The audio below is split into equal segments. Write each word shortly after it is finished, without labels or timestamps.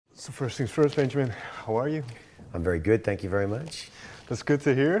So first things first, Benjamin, how are you? I'm very good, thank you very much. That's good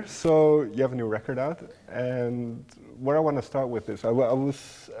to hear. So you have a new record out, and where I want to start with this, I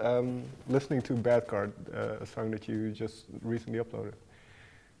was listening to Bad Card, a song that you just recently uploaded.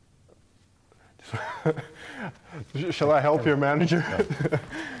 Shall I help your manager? No.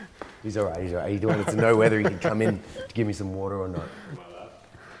 He's all right, he's all right. He wanted to know whether he could come in to give me some water or not.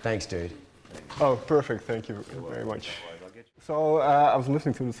 Thanks, dude. Oh, perfect, thank you very much. So I was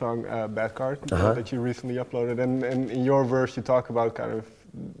listening to the song Bad Card that you recently uploaded, and in your verse you talk about kind of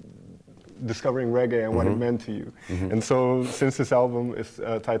discovering reggae and what it meant to you. And so since this album is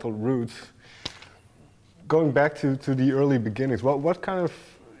titled Roots, going back to the early beginnings, what kind of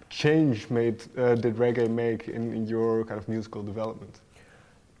change did reggae make in your kind of musical development?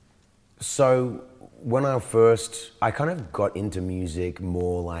 So when I kind of got into music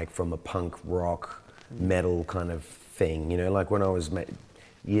more like from a punk rock, metal kind of thing, you know, like when I was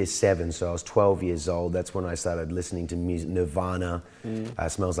year 7, so I was 12 years old, that's when I started listening to music, Nirvana,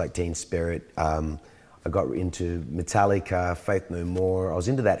 Smells Like Teen Spirit. I got into Metallica, Faith No More. I was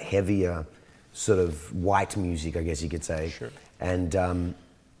into that heavier sort of white music, I guess you could say. Sure. And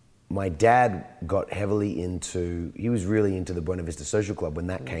my dad got heavily he was really into the Buena Vista Social Club when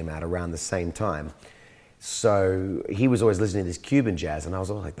that came out around the same time. So he was always listening to this Cuban jazz, and I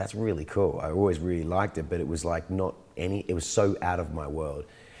was always like, that's really cool. I always really liked it, but it was like it was so out of my world.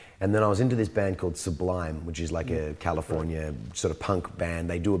 And then I was into this band called Sublime, which is like a California sort of punk band.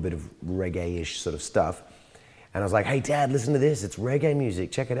 They do a bit of reggae-ish sort of stuff. And I was like, hey, Dad, listen to this. It's reggae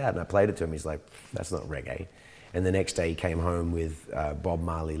music. Check it out. And I played it to him. He's like, that's not reggae. And the next day he came home with Bob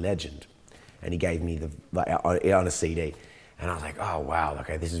Marley Legend, and he gave me on a CD. And I was like, oh, wow,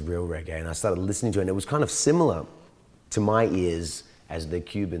 okay, this is real reggae. And I started listening to it, and it was kind of similar to my ears as the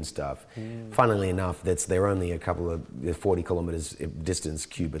Cuban stuff. Funnily enough, they're only a couple of 40 kilometers distance,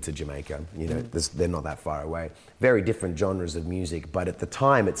 Cuba to Jamaica. You know, they're not that far away. Very different genres of music, but at the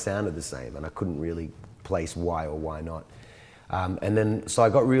time it sounded the same, and I couldn't really place why or why not. And then, so I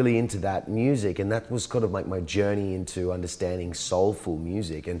got really into that music, and that was kind of like my journey into understanding soulful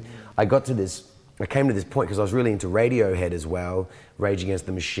music. And I came to this point because I was really into Radiohead as well, Rage Against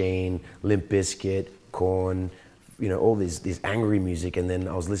the Machine, Limp Bizkit, Korn, you know, all this angry music. And then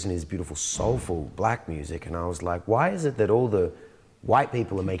I was listening to this beautiful soulful black music, and I was like, why is it that all the white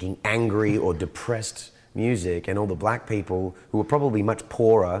people are making angry or depressed music, and all the black people who are probably much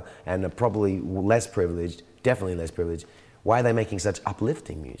poorer and are probably less privileged, definitely less privileged, why are they making such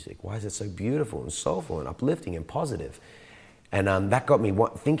uplifting music? Why is it so beautiful and soulful and uplifting and positive? And that got me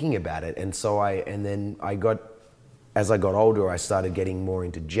thinking about it. And so as I got older, I started getting more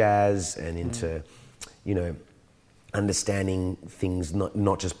into jazz and into, you know, understanding things,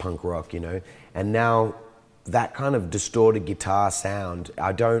 not just punk rock, you know. And now that kind of distorted guitar sound,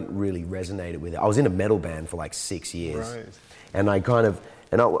 I don't really resonate with it. I was in a metal band for like 6 years. Right. And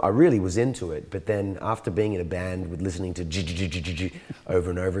I really was into it. But then after being in a band with listening to over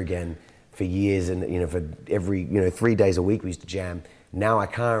and over again for years, and you know, for every 3 days a week we used to jam. Now I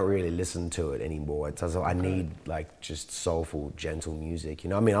can't really listen to it anymore. I need like just soulful, gentle music. You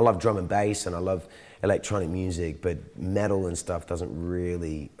know, I mean, I love drum and bass and I love electronic music, but metal and stuff doesn't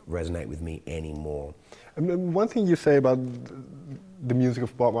really resonate with me anymore. And one thing you say about the music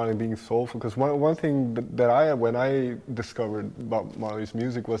of Bob Marley being soulful, because one thing that when I discovered Bob Marley's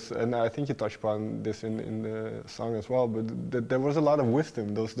music was, and I think you touched upon this in the song as well, but there was a lot of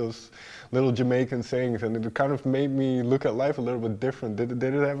wisdom, those little Jamaican sayings, and it kind of made me look at life a little bit different. Did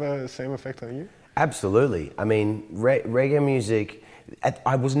it have the same effect on you? Absolutely. I mean, reggae music,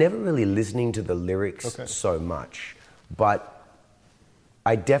 I was never really listening to the lyrics so much, but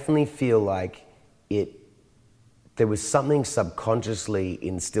I definitely feel like there was something subconsciously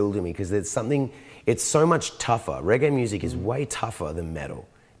instilled in me, because it's so much tougher. Reggae music is way tougher than metal,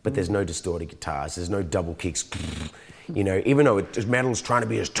 but there's no distorted guitars, there's no double kicks. You know, even though metal's trying to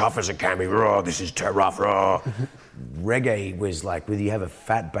be as tough as it can be, raw, this is rough, raw. Reggae was like, whether you have a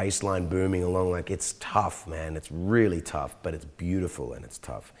fat bass line booming along, like it's tough, man. It's really tough, but it's beautiful and it's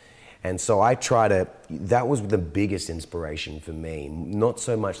tough. And so that was the biggest inspiration for me, not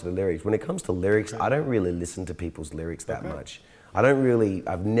so much the lyrics. When it comes to lyrics, I don't really listen to people's lyrics that much.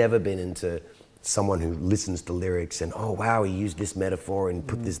 I've never been into someone who listens to lyrics and, oh wow, he used this metaphor and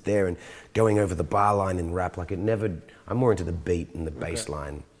put this there and going over the bar line in rap. Like I'm more into the beat and the bass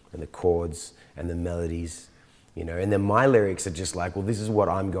line and the chords and the melodies, you know. And then my lyrics are just like, well, this is what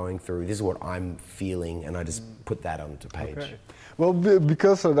I'm going through, this is what I'm feeling, and I just put that onto page. Okay. Well,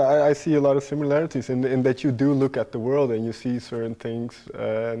 because of that, I see a lot of similarities in that you do look at the world and you see certain things,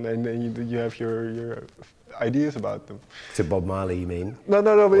 and you have your ideas about them. To Bob Marley, you mean? No,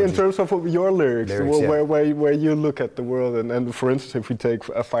 but in terms of your lyrics yeah. where you look at the world, and for instance, if we take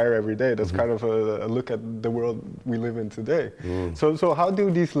A Fire Every Day, that's kind of a look at the world we live in today. So how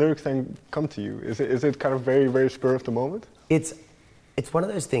do these lyrics then come to you? Is it kind of very, very spur of the moment? It's one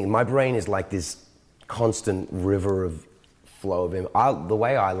of those things. My brain is like this constant river of flow of the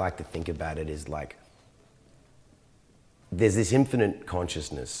way I like to think about it is like there's this infinite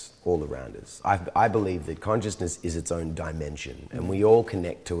consciousness all around us. I believe that consciousness is its own dimension, and we all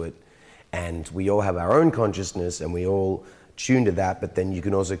connect to it, and we all have our own consciousness, and we all tune to that. But then you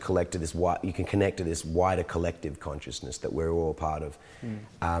can also connect to this wider collective consciousness that we're all part of,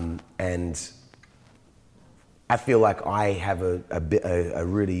 and I feel like I have a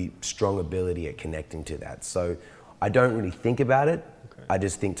really strong ability at connecting to that. So I don't really think about it. Okay. I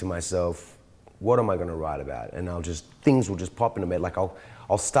just think to myself, what am I going to write about? And things will just pop into my head. Like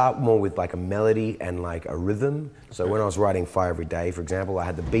I'll start more with like a melody and like a rhythm. So when I was writing Fire Every Day, for example, I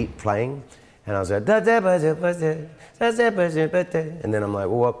had the beat playing, and I was like, and then I'm like,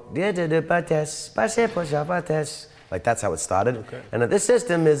 like that's how it started. Okay. And the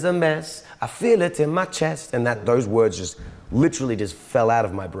system is a mess. I feel it in my chest. And those words just literally just fell out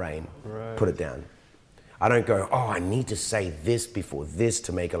of my brain. Right. Put it down. I don't go, I need to say this before this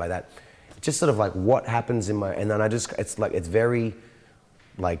to make it like that. Just sort of like what happens in my, and then it's very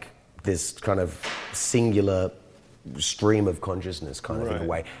like this kind of singular stream of consciousness kind of in a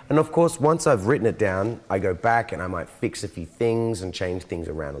way. And of course, once I've written it down, I go back and I might fix a few things and change things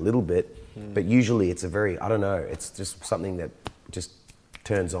around a little bit. But usually it's it's just something that just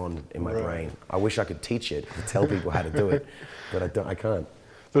turns on in my brain. I wish I could teach it, to tell people how to do it, but I can't.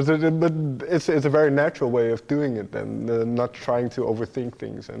 But it's a very natural way of doing it then, not trying to overthink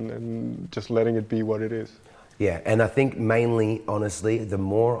things and just letting it be what it is. Yeah, and I think mainly, honestly, the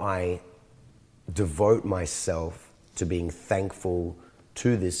more I devote myself to being thankful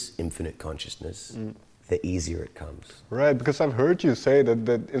to this infinite consciousness, the easier it comes. Right, because I've heard you say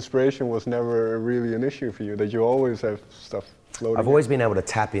that inspiration was never really an issue for you, that you always have stuff floating. I've always been able to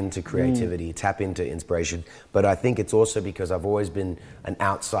tap into creativity, tap into inspiration, but I think it's also because I've always been an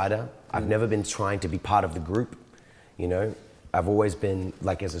outsider. I've never been trying to be part of the group, you know? I've always been,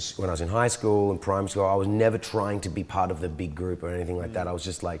 like when I was in high school and primary school, I was never trying to be part of the big group or anything like that. I was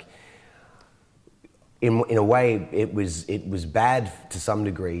just like, in a way, it was bad to some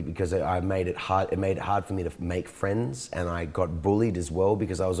degree because it made it hard for me to make friends, and I got bullied as well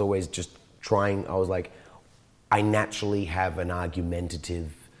because I was always just trying. I was like, I naturally have an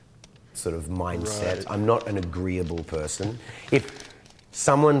argumentative sort of mindset. Right. I'm not an agreeable person. If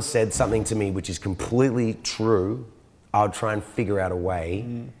someone said something to me which is completely true, I would try and figure out a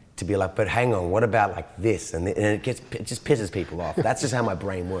way to be like, but hang on, what about like this? And it just pisses people off. That's just how my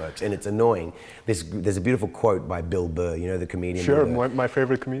brain works, and it's annoying. There's a beautiful quote by Bill Burr, you know, the comedian. Sure, my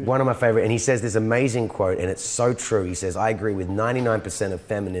favorite comedian. One of my favorite, and he says this amazing quote, and it's so true. He says, I agree with 99% of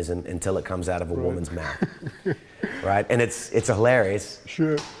feminism until it comes out of a woman's mouth. Right? And it's hilarious.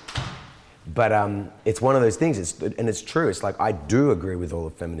 Sure. But it's one of those things, and it's true. It's like, I do agree with all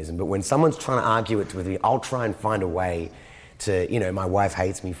of feminism, but when someone's trying to argue it with me, I'll try and find a way to, you know, my wife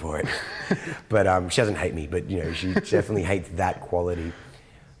hates me for it. But she doesn't hate me, but, you know, she definitely hates that quality.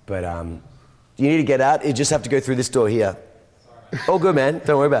 But you need to get out. You just have to go through this door here. All good, man.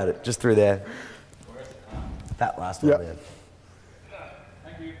 Don't worry about it. Just through there. That last one there.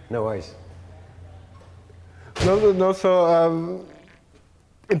 Thank you. No worries. No, so...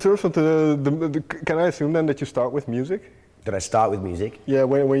 in terms of the, can I assume then that you start with music? Did I start with music? Yeah,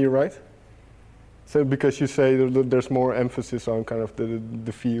 when you write? So because you say there's more emphasis on kind of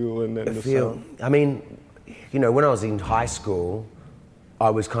the feel and the sound. I mean, you know, when I was in high school, I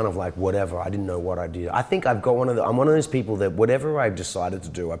was kind of like, whatever, I didn't know what I did. I think I'm one of those people that whatever I decided to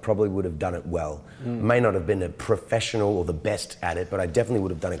do, I probably would have done it well. May not have been a professional or the best at it, but I definitely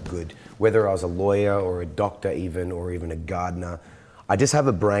would have done it good. Whether I was a lawyer or a doctor or even a gardener. I just have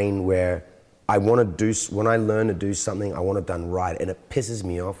a brain where when I learn to do something, I want it done right. And it pisses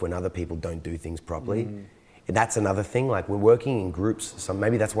me off when other people don't do things properly. And that's another thing, like we're working in groups, so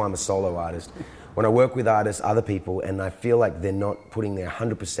maybe that's why I'm a solo artist. When I work with artists, other people, and I feel like they're not putting their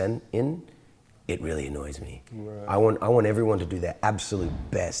 100% in, it really annoys me. Right. I want everyone to do their absolute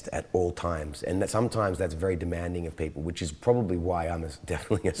best at all times. And sometimes that's very demanding of people, which is probably why I'm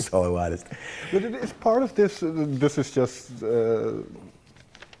definitely a solo artist. But it is part of this is just...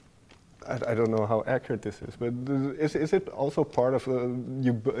 I don't know how accurate this is, but is it also part of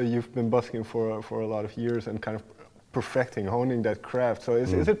you've been busking for a lot of years and kind of perfecting, honing that craft? So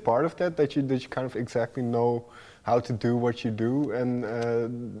is it part of that you kind of exactly know how to do what you do, and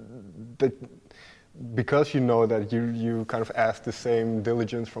because you know that you kind of ask the same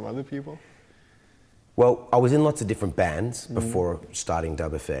diligence from other people? Well, I was in lots of different bands before starting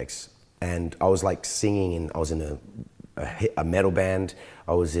Dub FX, and I was like singing, and I was in a metal band,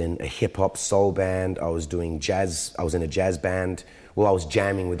 I was in a hip hop soul band, I was doing jazz, I was in a jazz band. Well, I was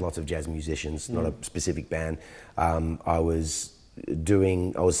jamming with lots of jazz musicians, not a specific band. I was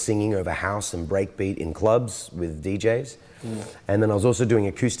singing over house and breakbeat in clubs with DJs, and then I was also doing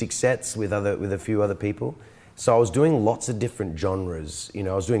acoustic sets with a few other people. So I was doing lots of different genres. You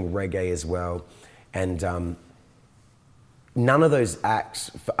know, I was doing reggae as well, and none of those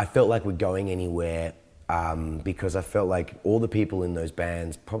acts I felt like were going anywhere because I felt like all the people in those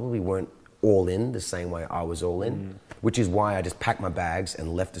bands probably weren't all in the same way I was all in, which is why I just packed my bags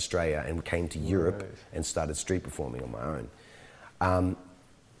and left Australia and came to Europe and started street performing on my own.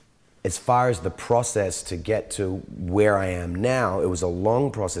 As far as the process to get to where I am now, it was a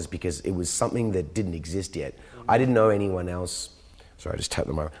long process because it was something that didn't exist yet. I didn't know anyone else, sorry, I just tapped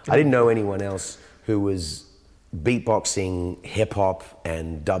the mic. I didn't know anyone else who was beatboxing hip hop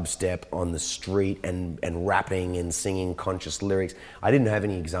and dubstep on the street and rapping and singing conscious lyrics. I didn't have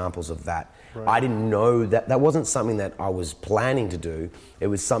any examples of that. Right. I didn't know that wasn't something that I was planning to do. It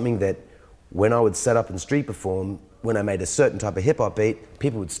was something that when I would set up and street perform, when I made a certain type of hip hop beat,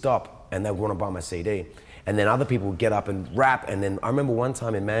 people would stop and they would want to buy my CD. And then other people would get up and rap. And then I remember one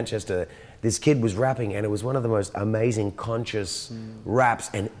time in Manchester, this kid was rapping and it was one of the most amazing conscious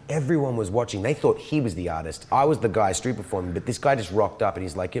raps, and everyone was watching. They thought he was the artist. I was the guy street performing, but this guy just rocked up and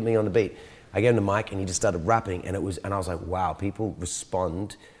he's like, get me on the beat. I gave him the mic and he just started rapping, and I was like, wow, people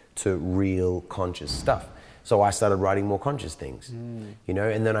respond to real conscious stuff. So I started writing more conscious things, you know,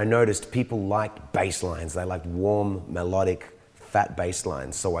 and then I noticed people liked bass lines. They liked warm, melodic, fat bass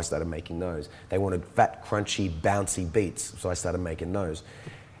lines, so I started making those. They wanted fat, crunchy, bouncy beats, so I started making those.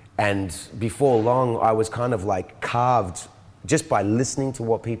 And before long, I was kind of like carved just by listening to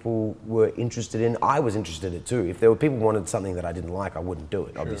what people were interested in. I was interested in it too. If there were people who wanted something that I didn't like, I wouldn't do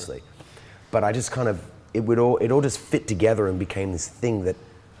it, obviously. Sure. But I just kind of, it all just fit together and became this thing that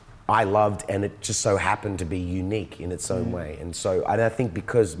I loved, and it just so happened to be unique in its own way. And so I think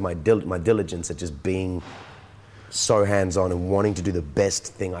because my diligence at just being so hands-on and wanting to do the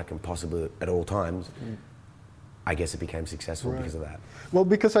best thing I can possibly at all times, I guess it became successful because of that. Well,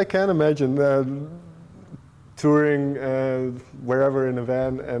 because I can imagine touring wherever in a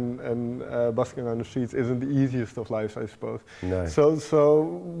van and busking on the streets isn't the easiest of lives, I suppose. No. So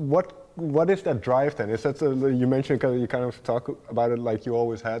what is that drive then? Is that you mentioned you kind of talk about it like you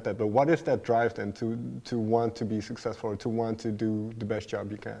always had that, but what is that drive then to want to be successful or to want to do the best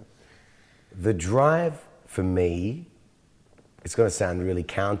job you can? The drive for me, it's going to sound really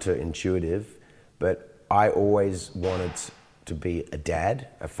counterintuitive, but I always wanted to be a dad,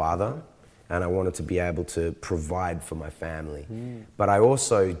 a father, and I wanted to be able to provide for my family. But I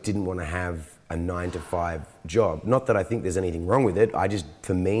also didn't want to have a 9-to-5 job. Not that I think there's anything wrong with it.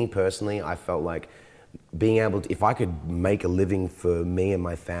 For me personally, I felt like being able to, if I could make a living for me and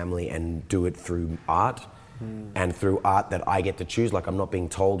my family and do it through art, and through art that I get to choose, like I'm not being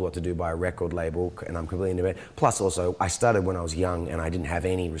told what to do by a record label and I'm completely independent. Plus also, I started when I was young and I didn't have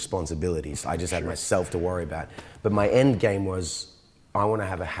any responsibilities. I just had myself to worry about. But my end game was, I want to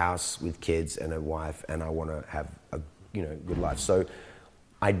have a house with kids and a wife, and I want to have a good life. So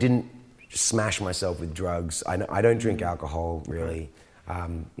I didn't smash myself with drugs. I don't drink alcohol really. I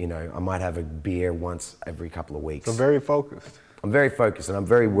might have a beer once every couple of weeks. So very focused. I'm very focused and I'm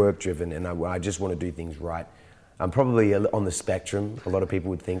very work driven, and I just want to do things right. I'm probably on the spectrum. A lot of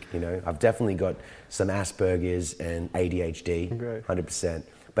people would think, I've definitely got some Asperger's and ADHD, 100%.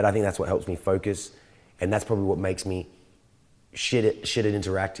 But I think that's what helps me focus, and that's probably what makes me shit at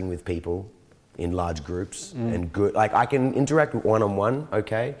interacting with people in large groups and good. Like I can interact with one-on-one,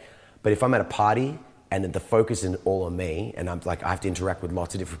 okay, but if I'm at a party and the focus is all on me, and I'm like, I have to interact with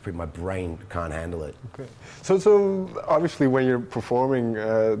lots of different people, my brain can't handle it. Okay. So obviously when you're performing,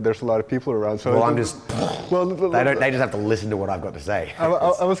 there's a lot of people around. So well, they just have to listen to what I've got to say.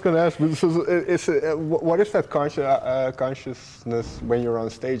 I was going to ask, what is that consciousness when you're on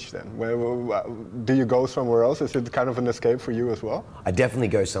stage then? Do you go somewhere else? Is it kind of an escape for you as well? I definitely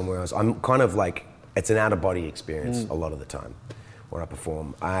go somewhere else. I'm kind of like, it's an out-of-body experience a lot of the time when I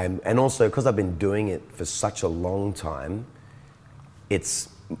perform. And also, because I've been doing it for such a long time, it's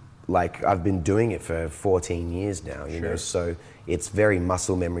like I've been doing it for 14 years now, you know, so it's very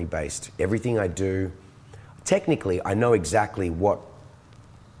muscle memory based. Everything I do, technically, I know exactly what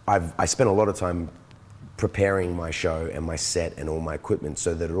I spent a lot of time preparing my show and my set and all my equipment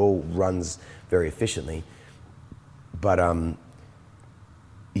so that it all runs very efficiently. But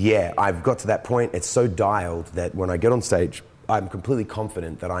yeah, I've got to that point. It's so dialed that when I get on stage, I'm completely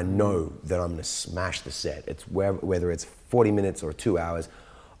confident that I know that I'm going to smash the set. It's whether it's 40 minutes or 2 hours.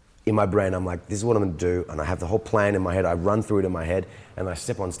 In my brain, I'm like, this is what I'm going to do, and I have the whole plan in my head. I run through it in my head, and I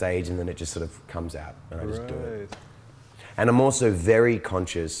step on stage, and then it just sort of comes out, and I just do it. And I'm also very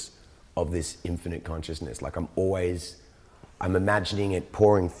conscious of this infinite consciousness. Like I'm imagining it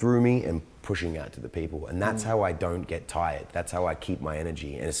pouring through me and pushing out to the people, and that's how I don't get tired. That's how I keep my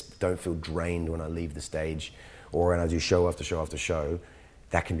energy, and don't feel drained when I leave the stage, or when I do show after show after show.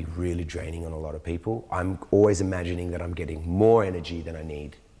 That can be really draining on a lot of people. I'm always imagining that I'm getting more energy than I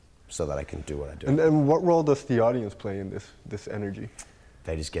need, so that I can do what I do. And what role does the audience play in this energy?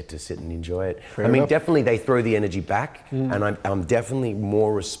 They just get to sit and enjoy it. Fair enough. Definitely they throw the energy back, and I'm definitely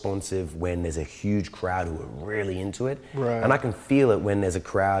more responsive when there's a huge crowd who are really into it. Right. And I can feel it when there's a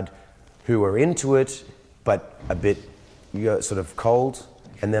crowd who are into it, but a bit sort of cold.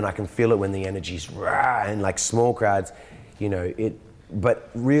 And then I can feel it when the energy's rah, and like small crowds, But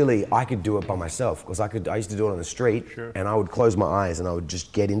really, I could do it by myself, because I used to do it on the street, and I would close my eyes and I would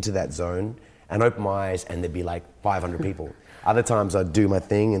just get into that zone and open my eyes, and there'd be like 500 people. Other times I'd do my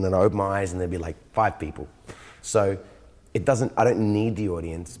thing and then I open my eyes and there'd be like 5 people. So I don't need the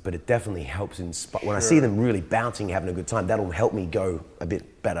audience, but it definitely helps inspire. When I see them really bouncing, having a good time, that'll help me go a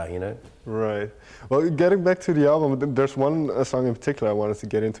bit better, Right. Well, getting back to the album, there's one song in particular I wanted to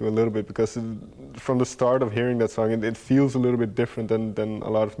get into a little bit, because from the start of hearing that song, it feels a little bit different than a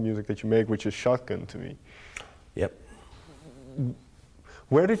lot of music that you make, which is Shotgun to me. Yep.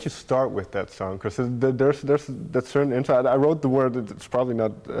 Where did you start with that song? Because there's that certain intro. I wrote the word, it's probably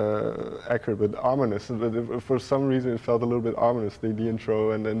not accurate, but ominous. For some reason, it felt a little bit ominous, the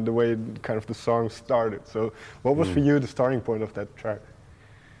intro and then the way kind of the song started. So what was for you the starting point of that track?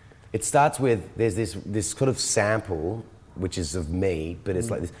 It starts with, there's this sort of sample, which is of me, but it's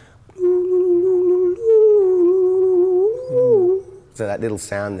like this. So that little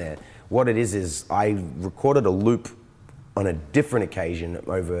sound there. What it is I recorded a loop on a different occasion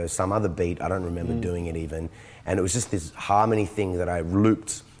over some other beat. I don't remember doing it even. And it was just this harmony thing that I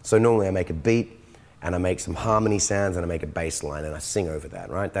looped. So normally I make a beat and I make some harmony sounds and I make a bass line and I sing over that,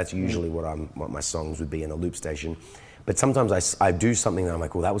 right? That's usually what my songs would be in a loop station. But sometimes I do something that I'm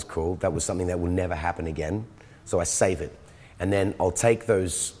like, well, that was cool. That was something that will never happen again. So I save it. And then I'll take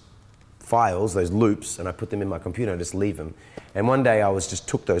those files, those loops, and I put them in my computer and just leave them. And one day I just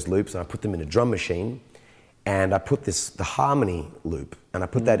took those loops and I put them in a drum machine, and I put the harmony loop, and I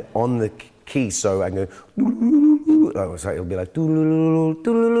put that on the key, so I can go, so it'll be like,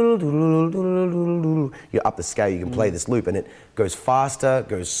 you're up the scale, you can play this loop, and it goes faster,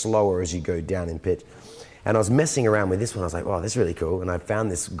 goes slower as you go down in pitch. And I was messing around with this one, I was like, oh, this is really cool, and I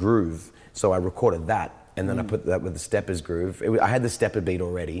found this groove, so I recorded that, and then I put that with the steppers groove. I had the stepper beat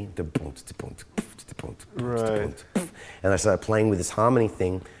already, Right. And I started playing with this harmony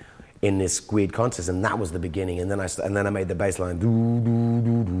thing in this weird contest, and that was the beginning. And then I made the bass line.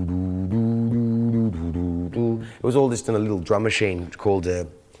 It was all just in a little drum machine called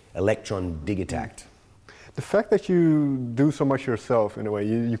Electron Digitact. The fact that you do so much yourself, in a way,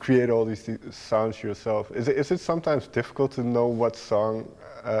 you create all these sounds yourself. Is it sometimes difficult to know what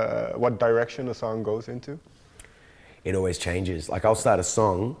direction a song goes into? It always changes. Like I'll start a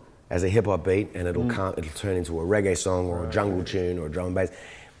song as a hip hop beat, and it'll turn into a reggae song or a jungle tune or a drum and bass.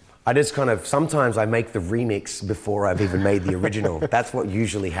 I just sometimes I make the remix before I've even made the original. That's what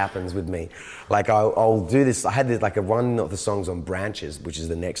usually happens with me. Like I'll do this, I had like one of the songs on Branches, which is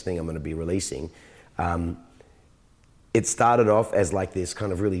the next thing I'm going to be releasing. It started off as like this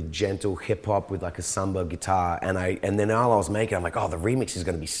kind of really gentle hip hop with like a samba guitar, and then while I was making it, I'm like, oh, the remix is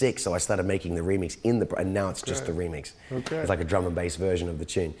going to be sick. So I started making the remix and now it's just the remix. Okay. It's like a drum and bass version of the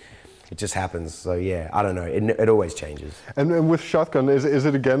tune. It just happens. So yeah, I don't know. It always changes. And with Shotgun, is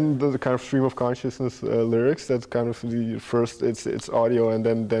it again the kind of stream of consciousness lyrics? That's kind of the first. It's audio, and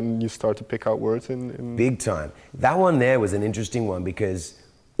then you start to pick out words in. Big time. That one there was an interesting one because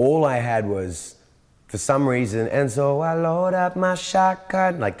all I had was, for some reason, and so I load up my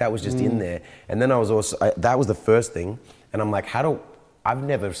shotgun. Like that was just in there. And then I was also that was the first thing, and I'm like, I've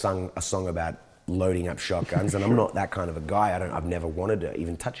never sung a song about loading up shotguns, and I'm not that kind of a guy. I've never wanted to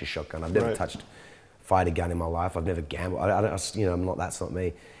even touch a shotgun. I've never fired a gun in my life. I've never gambled. I'm not. That's not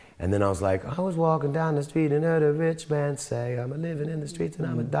me. And then I was like, I was walking down the street and heard a rich man say, I'm a living in the streets and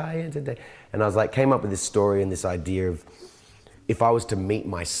I'm a dying today. And I was like, came up with this story and this idea of if I was to meet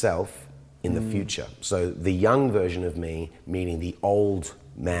myself in the future. So the young version of me meeting the old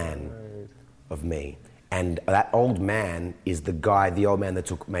man of me. And that old man is the old man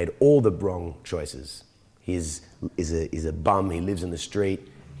that made all the wrong choices. He's a bum, he lives in the street,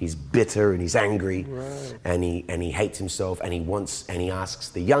 He's bitter and he's angry, and he hates himself, and he asks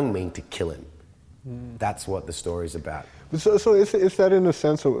the young me to kill him. That's what the story's about. So is that in a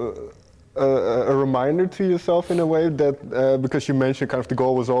sense a reminder to yourself in a way that because you mentioned kind of the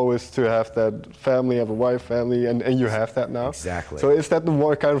goal was always to have that family, have a wife, family, and you have that now. Exactly. So is that the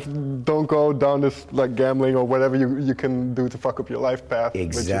more kind of don't go down this like gambling or whatever you can do to fuck up your life path?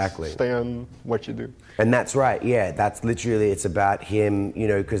 Exactly. But just stay on what you do. And that's right. Yeah, that's literally it's about him. You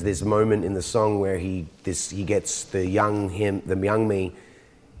know, because there's a moment in the song where he gets the young me.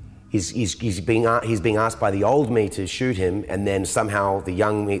 He's being asked by the old me to shoot him, and then somehow the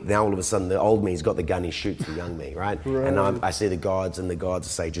young me, now all of a sudden the old me's got the gun, he shoots the young me, right? And I see the gods, and the gods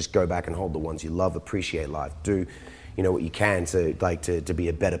say, just go back and hold the ones you love, appreciate life, do, you know, what you can to be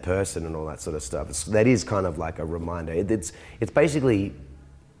a better person and all that sort of stuff. That is kind of like a reminder. It's basically,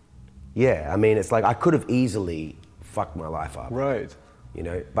 yeah. I mean, it's like I could have easily fucked my life up, right? You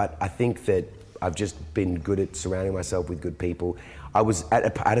know, but I think that I've just been good at surrounding myself with good people. I was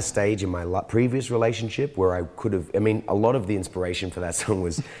at a stage in my previous relationship where I could have, I mean, a lot of the inspiration for that song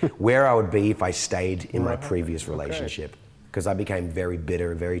was where I would be if I stayed in my previous relationship. Because I became very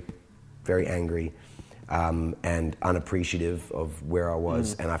bitter, very, very angry, and unappreciative of where I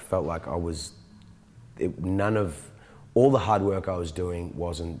was. And I felt like all the hard work I was doing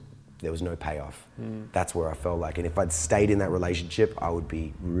there was no payoff. That's where I felt like, and if I'd stayed in that relationship, I would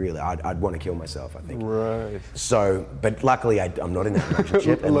be really, I'd want to kill myself, I think. Right. So, but luckily I'm not in that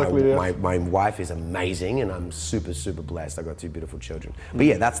relationship, and Luckily, my wife is amazing, and I'm super, super blessed. I've got 2 beautiful children. But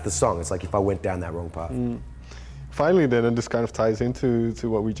yeah, that's the song. It's like if I went down that wrong path. Finally then, and this kind of ties into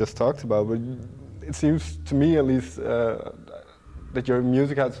what we just talked about, but it seems to me at least that your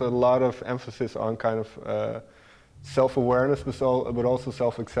music has a lot of emphasis on kind of self-awareness, but also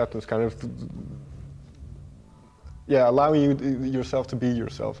self-acceptance, kind of, allowing yourself to be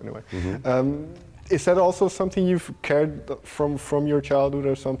yourself in a way. Is that also something you've carried from your childhood,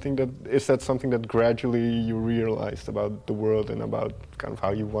 or something that gradually you realized about the world and about kind of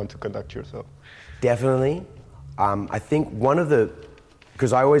how you want to conduct yourself? Definitely. I think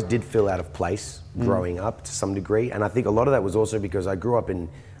because I always did feel out of place growing up to some degree, and I think a lot of that was also because I grew up in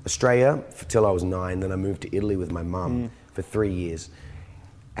Australia till I was 9, then I moved to Italy with my mum for 3 years.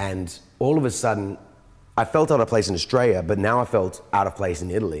 And all of a sudden, I felt out of place in Australia, but now I felt out of place in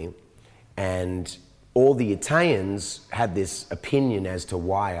Italy. And all the Italians had this opinion as to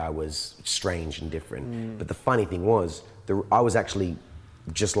why I was strange and different. But the funny thing was, I was actually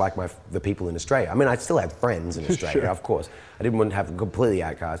just like the people in Australia. I mean, I still had friends in Australia, of course. I didn't want to have them completely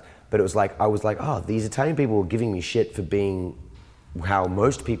outcast, but it was like, I was like, oh, these Italian people were giving me shit for being how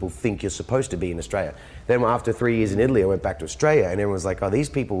most people think you're supposed to be in Australia. Then after 3 years in Italy, I went back to Australia, and everyone was like, oh, these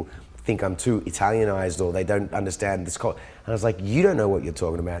people think I'm too Italianized, or they don't understand this culture. And I was like, you don't know what you're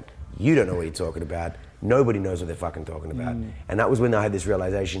talking about. You don't know what you're talking about. Nobody knows what they're fucking talking about. And that was when I had this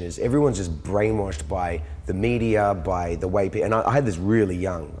realization is everyone's just brainwashed by the media, by the way people, and I had this really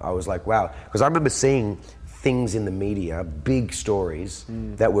young. I was like, wow, because I remember seeing things in the media, big stories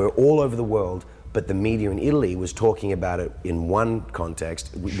that were all over the world, but the media in Italy was talking about it in one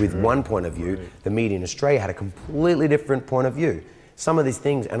context, with one point of view. The media in Australia had a completely different point of view. Some of these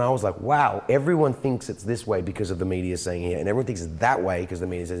things, and I was like, wow, everyone thinks it's this way because of the media saying here, and everyone thinks it's that way because the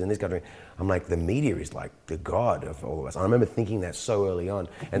media says in this country. I'm like, the media is like the god of all of us. I remember thinking that so early on.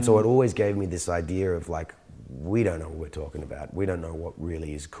 And so it always gave me this idea of like, we don't know what we're talking about. We don't know what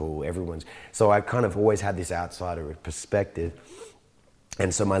really is cool. So I kind of always had this outsider perspective.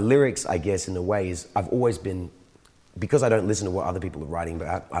 And so my lyrics, I guess, in a way, is I've always been, because I don't listen to what other people are writing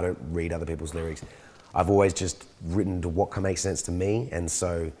about, I don't read other people's lyrics, I've always just written to what makes sense to me. And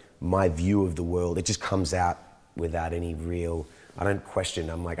so my view of the world, it just comes out without any real, I don't question.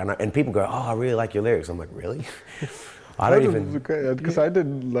 I'm like, and people go, oh, I really like your lyrics. I'm like, really? I don't even... Because I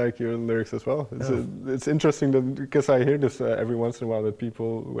did like your lyrics as well. It's interesting that, because I hear this every once in a while, that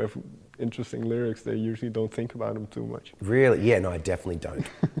people who have interesting lyrics, they usually don't think about them too much. Really? Yeah, no, I definitely don't.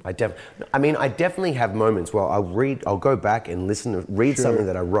 I definitely have moments where I'll go back and read something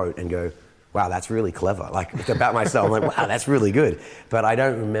that I wrote and go, wow, that's really clever. Like, it's about myself. I'm like, wow, that's really good. But I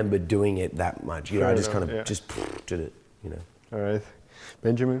don't remember doing it that much. You know, I just kind of just did it, you know. All right.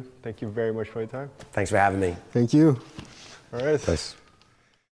 Benjamin, thank you very much for your time. Thanks for having me. Thank you. All right. Thanks.